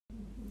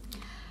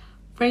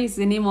Praise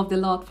the name of the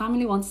Lord.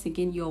 Family, once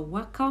again, you're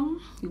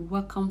welcome. You're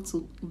welcome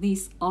to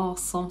this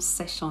awesome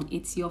session.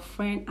 It's your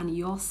friend and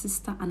your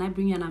sister, and I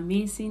bring you an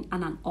amazing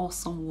and an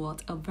awesome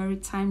word, a very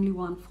timely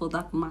one for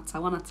that matter. I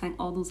want to thank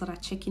all those that are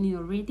checking in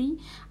already.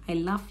 I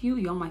love you.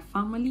 You're my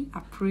family.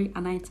 I pray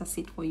and I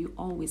intercede for you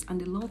always. And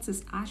the Lord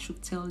says, I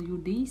should tell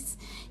you this.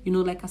 You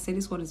know, like I said,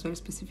 this word is very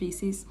specific. It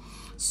says,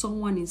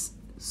 someone is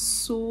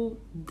so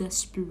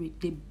desperate,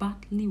 they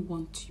badly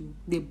want you,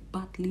 they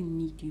badly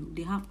need you,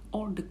 they have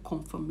all the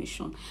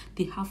confirmation,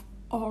 they have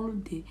all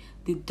the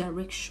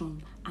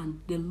direction, and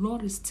the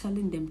Lord is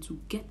telling them to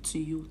get to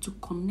you, to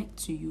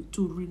connect to you,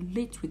 to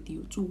relate with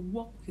you, to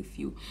walk with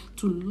you,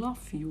 to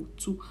love you,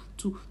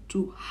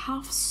 to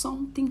have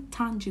something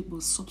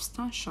tangible,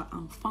 substantial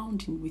and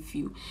founding with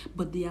you.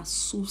 But they are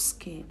so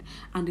scared,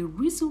 and the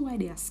reason why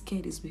they are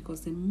scared is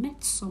because they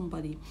met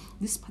somebody.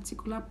 This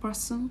particular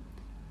person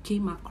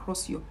came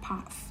across your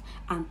path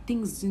and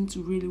things didn't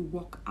really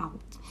work out.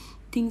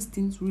 Things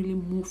didn't really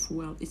move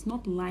well. It's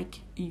not like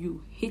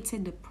you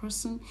hated the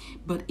person,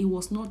 but it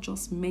was not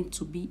just meant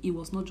to be. It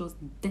was not just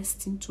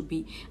destined to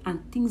be,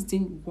 and things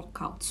didn't work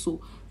out.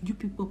 So you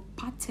people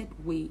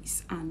parted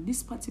ways, and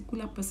this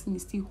particular person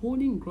is still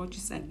holding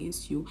grudges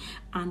against you.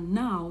 And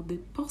now the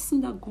person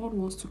that God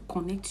wants to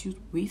connect you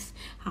with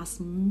has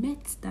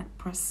met that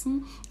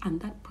person, and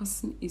that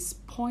person is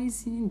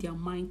poisoning their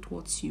mind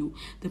towards you.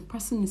 The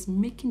person is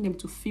making them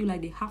to feel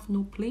like they have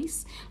no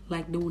place,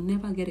 like they will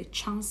never get a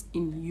chance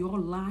in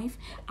your life,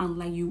 and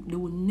like they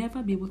will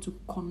never be able to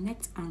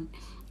connect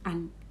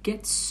and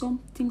get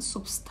something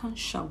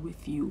substantial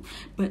with you.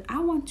 But I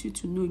want you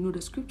to know,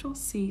 the scripture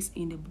says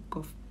in the book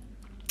of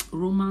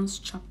Romans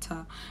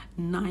chapter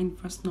 9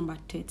 verse number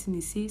 13,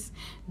 it says,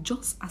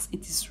 just as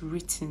it is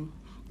written,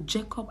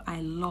 Jacob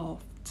I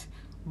loved,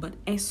 but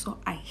Esau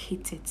I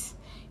hated.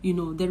 You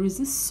know, there is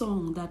this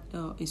song that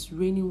is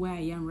raining where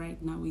I am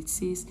right now. It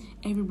says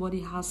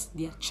everybody has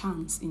their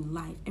chance in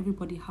life.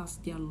 Everybody has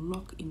their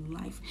luck in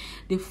life.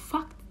 The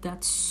fact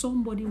that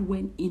somebody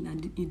went in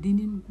and it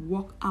didn't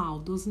work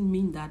out doesn't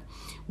mean that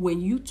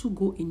when you two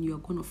go in, you're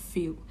going to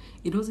fail.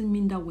 It doesn't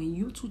mean that when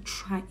you two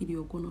try it,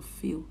 you're going to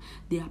fail.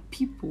 There are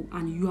people,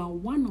 and you are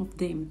one of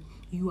them.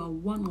 You are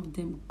one of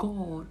them.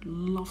 God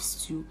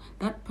loves you.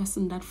 That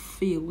person that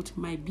failed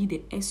might be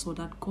the Esau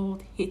that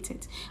God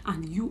hated,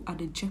 and you are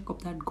the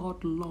Jacob that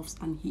God loves,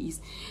 and he is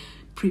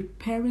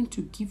preparing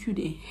to give you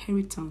the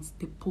inheritance,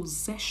 the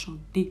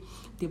possession, the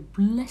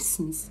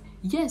blessings.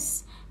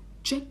 Yes,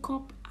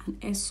 Jacob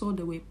and Esau,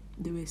 they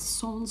were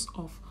sons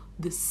of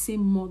the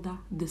same mother,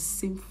 the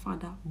same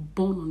father,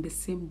 born on the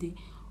same day,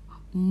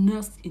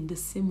 nursed in the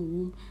same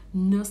womb,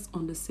 nursed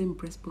on the same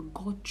breast. But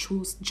God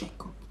chose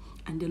Jacob,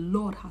 and the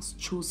Lord has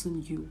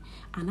chosen you.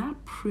 And I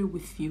pray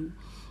with you,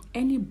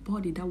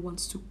 anybody that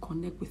wants to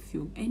connect with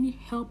you, any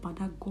helper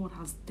that God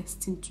has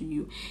destined to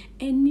you,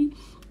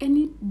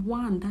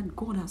 anyone that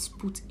God has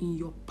put in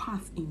your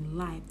path in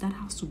life that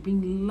has to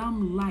bring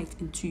lamplight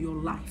into your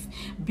life,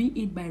 be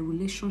it by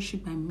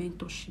relationship, by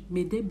mentorship,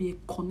 may there be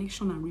a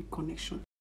connection and reconnection.